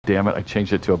damn it, I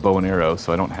changed it to a bow and arrow,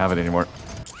 so I don't have it anymore.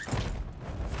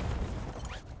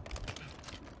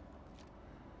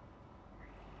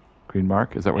 Green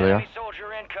mark, is that where they are?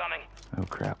 Soldier incoming. Oh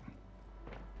crap.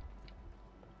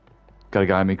 Got a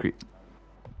guy on me,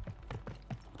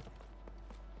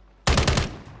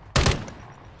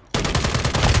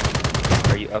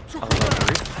 Are you up on the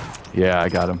roof? Yeah, I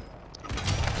got him.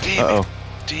 Damn Uh-oh. it.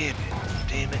 Damn it.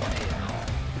 Damn it.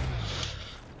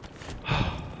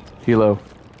 Helo.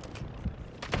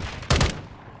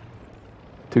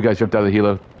 Two guys jumped out of the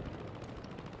helo.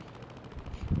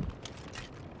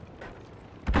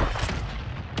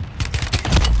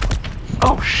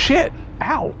 Oh shit!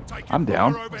 Ow! I'm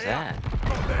down. What's that?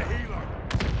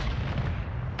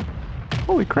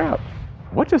 Holy crap.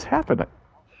 What just happened?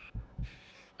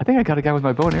 I think I got a guy with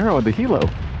my bow and arrow on the helo.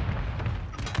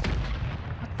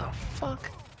 What the fuck?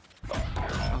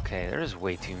 Okay, there's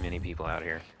way too many people out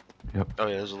here. Yep. Oh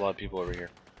yeah, there's a lot of people over here.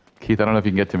 Keith, I don't know if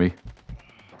you can get to me.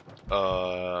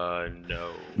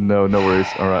 No. No, no worries.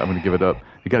 Alright, I'm gonna give it up.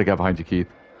 You got a guy behind you, Keith.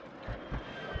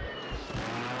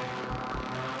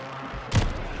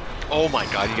 Oh my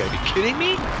god, you gotta be kidding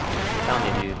me? I'm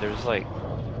telling you, dude, there's like,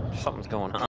 something's going on.